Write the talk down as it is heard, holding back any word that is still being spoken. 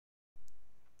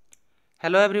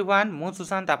Hello everyone मु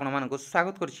सुशांत आपको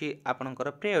स्वागत करुच्ची आपणकर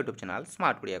प्रिय यूट्यूब चैनल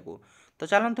स्मार्ट मीडिया को। तो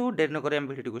चलतु डेरी नक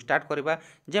भिडियो को स्टार्ट करवा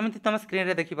जमी तुम स्क्रीन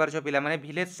में देखिपार पे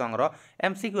भिलेज सॉन्ग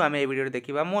एमसीक्यू आम भिडियो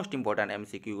देखा मोस्ट इंपोर्टेंट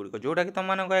एमसीक्यू गुड़िक जोटा कि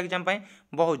तुम एग्जाम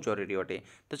बहुत जरूरी अटे।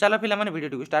 तो चलो पे भिडियो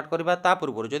को स्टार्ट करवा ता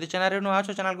पूर्व जब चैनल नुआ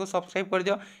अच्छे चैनल को सब्सक्राइब कर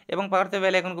दियो और पाखे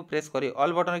बेल आइकन को प्रेस कर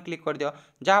ऑल बटन क्लिक कर दियो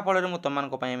जहाँफल मुझे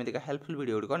तुमको हेल्पफुल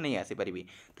वीडियो गुड़िक नहीं आसीपारी।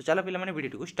 तो चलो पे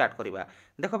भिडियो को स्टार्ट करवा।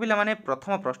 देख पे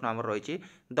प्रथम प्रश्न आम रही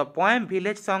the poem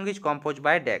village song is compose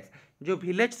bye डेक्स। जो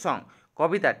विलेज सॉन्ग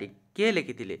कविताटी किए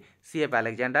लिखी सीएफ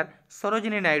अलेक्जेंडर,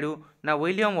 सरोजिनी नायडू ना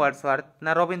विलियम वर्ड्सवर्थ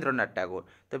ना रवींद्रनाथ टैगोर।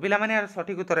 तो पिलामाने यार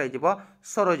सठिक उत्तर हो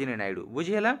सरोजिनी नायडू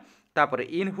बुझीगला। तापर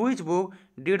in which book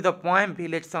did the poem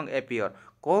village song appear.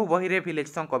 कौ बही विलेज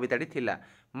सॉन्ग कविताटी थिला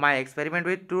माय एक्सपेरिमेंट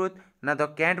विथ ट्रुथ ना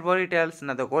द कैंटरबरी टेल्स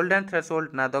ना द गोल्डन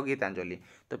थ्रेशोल्ड ना द गीतांजलि।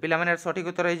 तो पिलामाने यार सठिक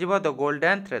उत्तर हो द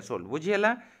गोल्डन थ्रेशोल्ड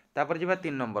बुझीगला। तापर जिबा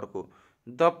 3 नंबर को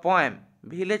the poem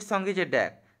village song is a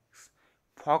desks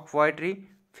folk poetry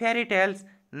fairy tales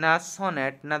ना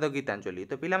सोनेट ना द गीतांजलि।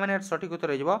 तो पिलामाने सठिक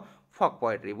उत्तर हो folk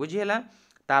poetry बुझीगला।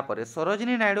 तापर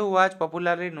Sarojini Naidu was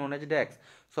popularly known as डेक्स।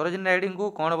 सरोजिनी नायडू को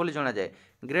कौन बोली जाना जाए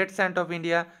ग्रेट सेंट ऑफ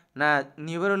इंडिया ना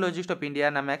न्यूरोलॉजिस्ट ऑफ इंडिया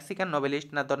ना मैक्सिकन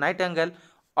नोवेलिस्ट ना द नाइटिंगेल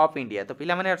ऑफ इंडिया। तो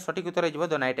पिलामाने सठिक उत्तर हो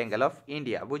the Nightingale of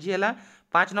India बुझीगला।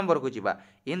 5 number को जीवा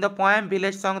in the poem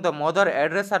village song the mother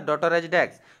address her daughter as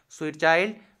desks sweet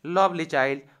child lovely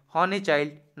child honey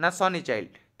child ना Sunny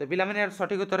child. तो पिलामाने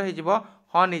सठिक उत्तर हो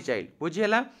हनी चाइल्ड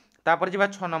बुझीगला। तापर जीवा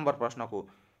 6 नंबर प्रश्न को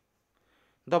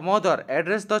the mother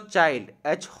address the child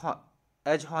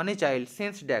as honey child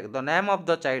since deck the name of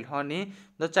the child honey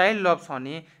the child loves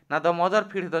Honey ना the mother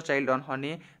feed the child on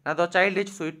Honey ना the child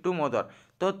is sweet to mother.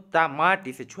 तो ता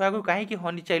माटी से छुआ को कहीं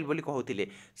honey child बोली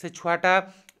कहते से छुआटा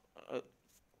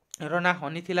ना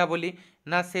हनी थिला बोली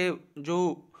ना से जो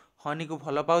हनी को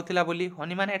भल पाउथिला बोली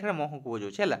हनी माने एठारे महू को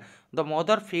बुझाउछ हैला। The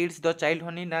mother feeds the child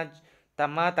Honey ना ता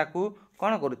माँ ताकू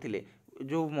कौन करुथिले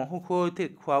जो महू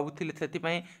खुआउथिले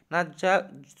सेतिपई ना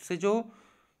से जो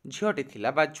झीटी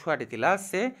थिला बा छुआटी थिला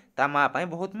से ता माँ पाई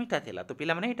बहुत मीठा थिला। तो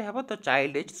पिला माने एटा हेबो तो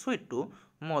child is sweet to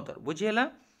mother बुझीगला।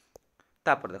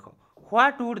 तापर देखो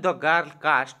what would the girl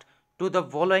cast to the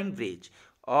following bridge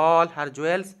all her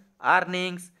jewels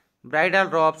earnings bridal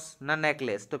robes ना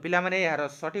नेकलेस। तो पिला माने यार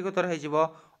सठिक उत्तर हो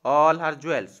ऑल हर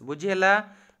ज्वेल्स बुझीगला।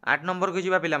 8 नंबर को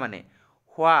जीवा पिला माने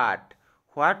what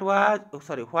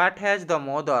has the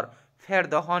mother fade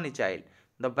the honey child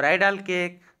the bridal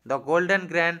cake the golden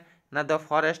grand ना द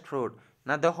फॉरेस्ट फ्रूट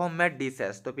ना द होममेड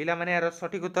डिशेस। तो पिला माने यार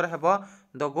सठिक उत्तर हेबो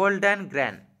द गोल्डन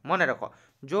ग्रैंड। मन रख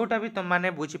जोटा भी तुम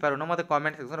मैंने बुझीपारुन मत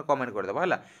कमेंट सेक्शन में कमेंट करदेव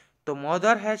है। तो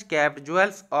mother has kept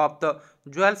jewels of the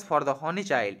jewels for the honey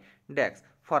child desks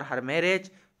for her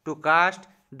marriage to cast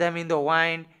them in the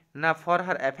wine ना for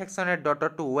her affectionate daughter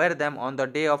to wear them on the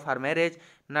day of her marriage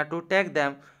ना to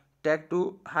take to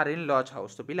her in laws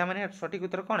house. तो पिला माने सठिक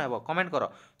उत्तर कौन है comment कर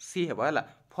सी है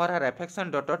for her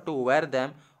affection daughter to wear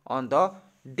them on the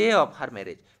day of her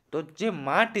marriage. तो जे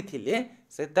माटी थिले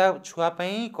से ता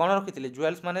छुआपाई कौन रखी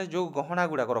ज्वेल्स माने जो गहना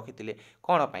गुड़ाक रखी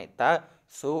कौन पाई ता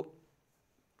सो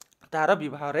तार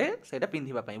विवाह से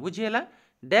पिंधापी बुझीगला।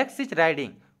 डेक्स is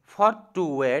riding for to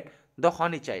wait the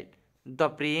honey child the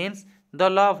Prince the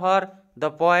lover the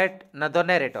poet ना द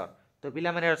नरेटर। तो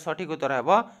पिला माने सठिक उत्तर है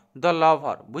द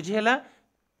लवर बुझीगला।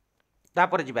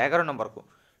 तापर जी 11 नंबर को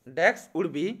डेक्स would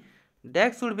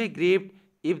be grieved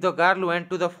if the girl went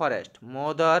to the forest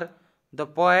mother the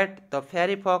poet the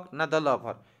fairy folk ना the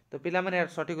lover. तो पिला माने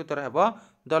सठिक उत्तर है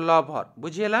द लवर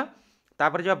बुझीगला।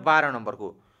 तापर जी 12 नंबर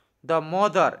को the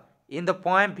mother in the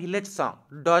poem village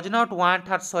song does not want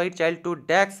her sweet child to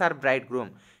desks her bridegroom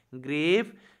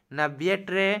grieve ना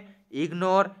betray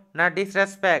ignore ना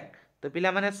डिसरेस्पेक्ट। तो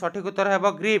पिला माने सठिक उत्तर है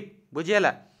ग्रीव बुझीगला।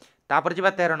 तापर जी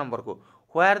 13 नंबर को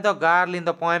where the girl in the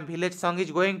poem village song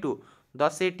is going to the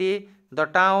city the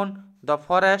town the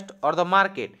forest और द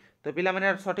मार्केट। तो पिला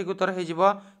माने सठिक उत्तर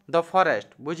हो द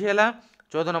फॉरेस्ट बुझीगला।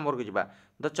 14 नंबर को जीवा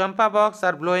the Champa box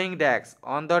are blowing desks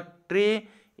on the tree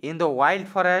in the wild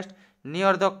forest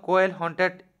near the coil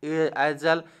haunted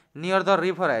एजल near the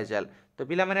river एजल। तो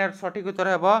पिला माने सठिक उत्तर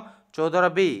है 14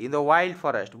 be in the wild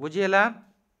forest बुझीगला।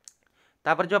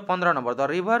 तापर जो 15 नंबर द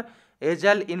रिवर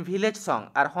एजल in village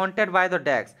song are haunted by the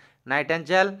desks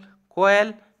Nightingale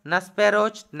कोयल ना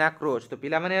स्पैरोज ना क्रोच। तो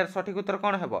पिला माने सठिक उत्तर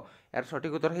कौन है यार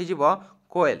सठिक उत्तर हो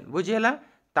कोयल बुझीगला।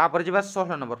 तापर जी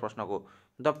 16 नंबर प्रश्न को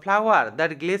the flower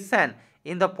that glisten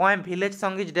in the poem village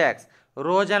song is desks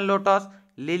rose and lotus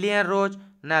lily and रोज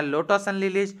ना लोटस एंड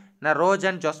लिलीज ना रोज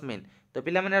एंड जस्मिन। तो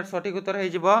पिला माने सठिक उत्तर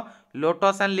हो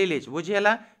lotus and lilies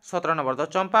बुझीगला। 17 number the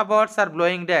Champa birds are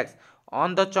blowing desks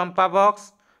on the Champa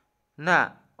box ना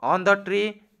on the tree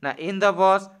ना in the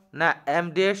box ना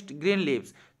एमडेस्ट ग्रीन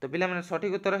लीव्स तो पिला माने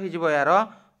सठिक उत्तर हो यार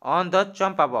on the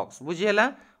Champa box बुझीला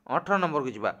 18 number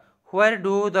को जिबा where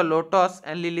do the lotus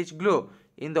and lilies glow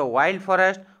in the wild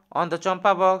forest on the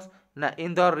Champa box ना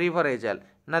इन द रिवर एजल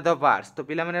ना द बार्ड्स तो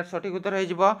पिला माने सठिक उत्तर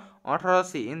हो 18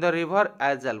 सी इन द रिवर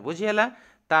एजल बुझीला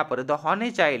तापर the honey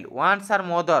child wants her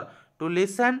mother to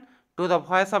listen to the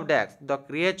voice of desks the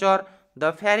creature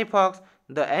the fairy fox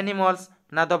the animals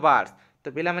ना द बार्ड्स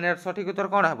तो पिला माने सठिक उत्तर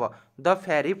कौन है द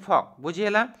फेरी फॉक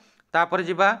बुझीला तापर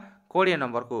जिबा 20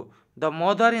 नंबर को the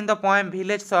mother in the poem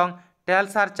village song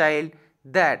tales her child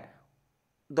that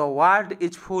the world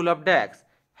is full of desks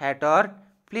Hatter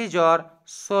pleaser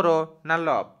सोरो ना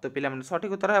लव तो पिला माने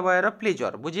सठिक उत्तर है यार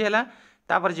प्लीजर बुझीला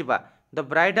तापर जिबा the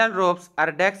bridal ropes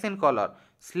are desks in colour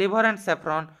silver and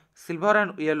saffron silver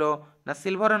and yellow ना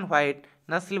सिल्वर एंड व्हाइट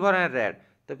ना सिल्वर एंड रेड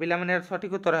तो पिला माने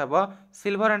सठिक उत्तर है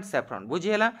सिल्वर एंड सैफरन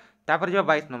बुझीला तापर जो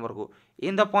 22 नंबर को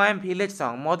in the poem village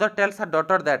song mother tells her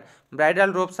daughter that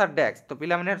bridal ropes are डैक्स तो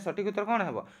पिला माने सठिक उत्तर कौन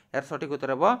है यार सठिक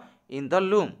उत्तर है इन द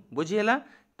लूम बुझीला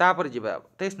तापर जिबा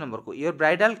 23 नंबर को योर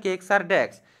ब्राइडल केक्स आर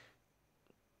डैक्स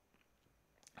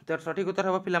तो सठिक उत्तर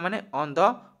है पिला माने ऑन द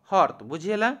हर्थ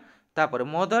बुझीला तापर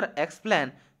mother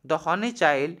explain the honey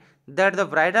child that the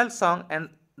bridal song and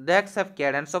desks have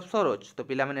Cadence of Saroj तो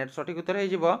पिला माने सठिक उत्तर है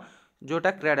जिवो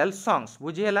जोटा क्रेडल सॉन्ग्स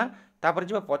बुझीला तापर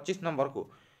जिबा 25 नंबर को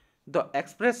the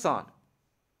expression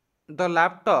the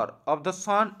laughter of the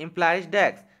sun implies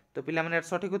डैक्स तो पिला माने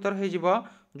सठिक उत्तर हो जिवो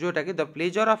जोटा कि the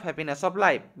pleasure of happiness of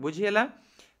life बुझीला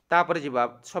तापर जिबा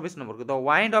 26 नंबर को the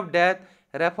wind of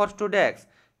death refers to डैक्स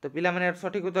तो पिला माने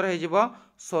सठिक उत्तर हो जिवो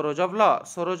सरोज ऑफ लॉ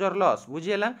सरोज और लॉस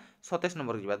बुझीला 27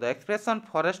 नंबर को जिबा the expression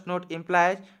forest note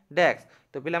implies डैक्स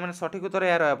तो पिला माने सठिक उत्तर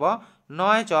यार हेबो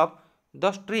नॉइज ऑफ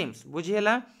द स्ट्रीम्स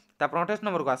बुझीला तापर 28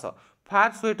 नंबर को आसो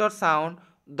फार sweater sound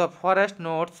the forest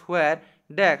notes where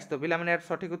डैक्स तो पिला माने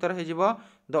सठिक उत्तर हो जिवो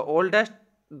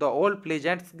द ओल्ड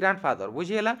प्लेजेंट्स ग्रैंडफादर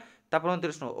बुझीला तापर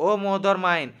 29 ओ mother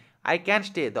mine I can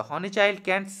stay the honey child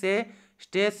can say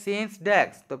stay since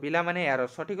डैक्स तो पिला माने यार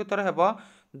सठिक उत्तर हेबो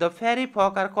the fairy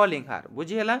folk are calling हार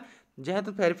बुझीला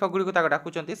जेहेतु फेरी फॉक गुडी को ताको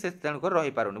डाकुचंती से तेणु कर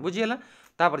रही पारुनी बुझीला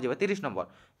तापर जिबा 30 number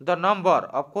the number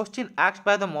of question asked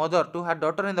by the mother to her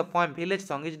daughter in the poem village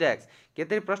song is डैक्स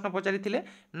केते प्रश्न पचारि थिले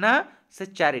ना से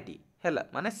चैरिटी हैला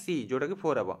माने सी जोटा कि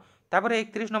 4 हेबो तापर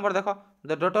 31 नंबर देखो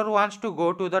the daughter wants to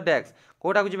go to the डैक्स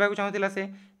कोटा को जिबा को चाहतिला से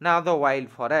ना द वाइल्ड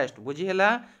फॉरेस्ट बुझीला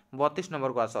 32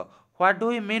 नंबर को आसो what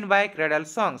do you mean by cradle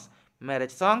songs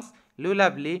marriage songs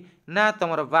लुलाबली ना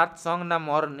तुमर बार्थ सॉन्ग ना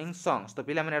मॉर्निंग सॉन्ग्स तो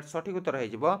पिला माने सठिक उत्तर हो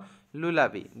जिवो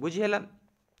लुलाबी बुझीला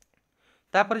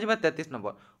तापर जिबा 33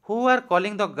 number who are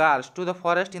calling the girls to the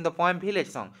forest in the poem village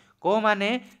song को माने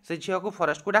से झियो को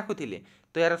फॉरेस्ट को डाकुथिले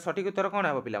तो यार सठिक उत्तर कोन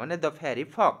हेबो पिला माने द फेरी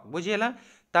फॉक बुझीला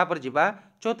तापर जिबा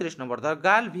 34 number the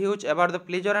girl views about the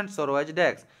pleasure and सोरो एज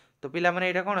डैक्स तो पिला माने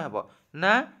एटा कोन हेबो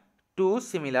ना टू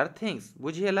सिमिलर थिंग्स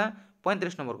बुझीला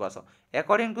 35 नंबर को आसो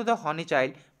according to the honey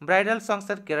child bridal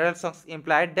songs and Kerala songs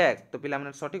implied डैक्स तो पिला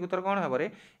माने सठिक उत्तर कोन हेबो रे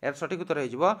यार सठिक उत्तर हो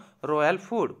जिवो रॉयल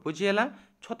फूड बुझीला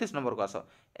 36 नंबर को आसो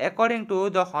according to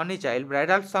the honey child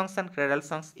bridal songs and cradle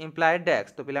songs implied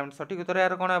डैक्स तो पिला माने सठिक उत्तर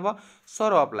यार कोन हेबो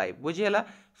सोरो ऑफ लाइफ बुझीला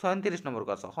 37 नंबर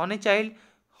को आसो honey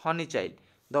child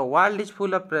the world is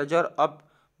full of pleasure of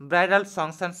bridal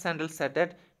songs and sandal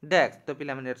settled डैक्स तो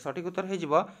पिला माने सठिक उत्तर हो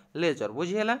जिवो लेजर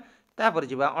बुझीला तापर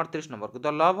जिबा 38 नंबर को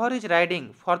the lover is riding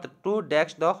for the two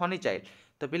desks the honey child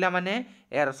तो पिला माने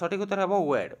यार सठिक उत्तर हेबो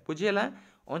वेड बुझीला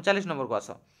 39 नंबर को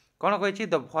आसो कोन कहिछि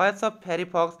the voice of Pheri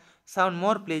fox sound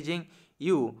more pleasing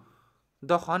you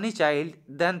the honey child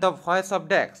then the voice of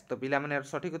डैक्स तो पिला माने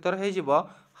सठिक उत्तर हो जिवो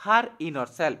हार इनर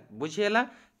सेल्फ बुझीला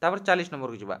तापर 40 नंबर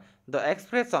को जिबा the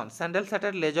expression sandal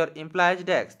settled laser implies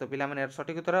डैक्स तो पिला माने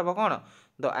सठिक उत्तर हेबो कोन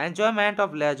the enjoyment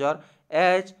of laser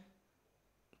as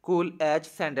cool as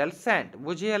sandal Saint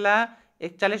बुझीला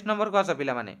 41 number को आसो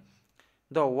पिला माने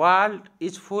the world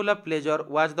is full of pleasure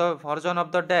was the version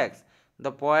of the desks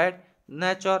the poet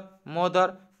nature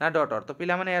mother ना डॉटर तो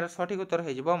पिला माने यार सठिक उत्तर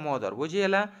हो जिवो मदर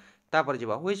बुझीला तापर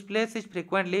जिबा which place is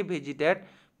frequently visited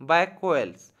by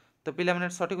कोएल्स तो पिला माने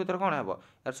सठिक उत्तर कोन हेबो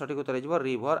यार सठिक उत्तर हो जिवो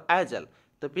रिवर एजल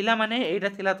तो पिला माने एटा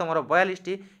थिला तमरो 42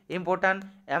 टी इंपोर्टेंट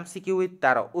एमसीक्यू विथ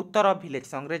तार उत्तर विलेज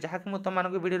सॉन्ग रे जहा कि मु तम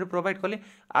मानको वीडियो रे प्रोवाइड कली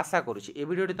आशा करूची ए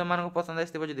वीडियो तम मानको पसंद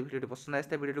आस्ते जदि वीडियो पसंद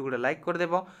आस्ते वीडियो गुडे लाइक कर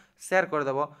देबो शेयर कर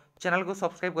देबो चैनल को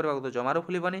सब्सक्राइब करबा को तो जमारो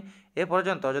भूलिबनी ए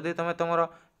पर्यंत जदि तमे तमरो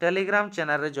टेलीग्राम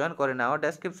चैनल रे जॉइन करनाओ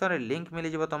डिस्क्रिप्शन रे लिंक मिली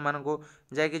जिवो तम मानको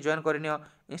जाय कि जॉइन करनियो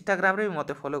इंस्टाग्राम रे भी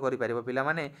मते फॉलो करि परिबो पिला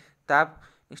माने ता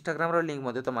इंस्टाग्राम रो लिंक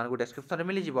मते तम डिस्क्रिप्शन रे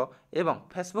मिली जिवो एवं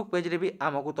फेसबुक पेज रे भी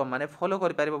आमको तम माने फॉलो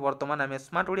करि परिबो वर्तमान आमे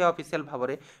स्मार्ट ओडिया ऑफिशियल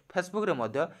भाबरे फेसबुक रे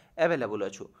मध्य अवेलेबल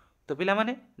अछु। तो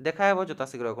पिलामाने देखा हेबो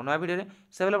यथाशीघ्र एक नया भिडियो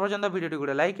से बेले पर्यंत भिडियोटी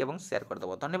गोटे लाइक और शेयर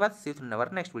करदेव। धन्यवाद। सी यू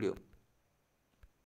नेक्स्ट वीडियो।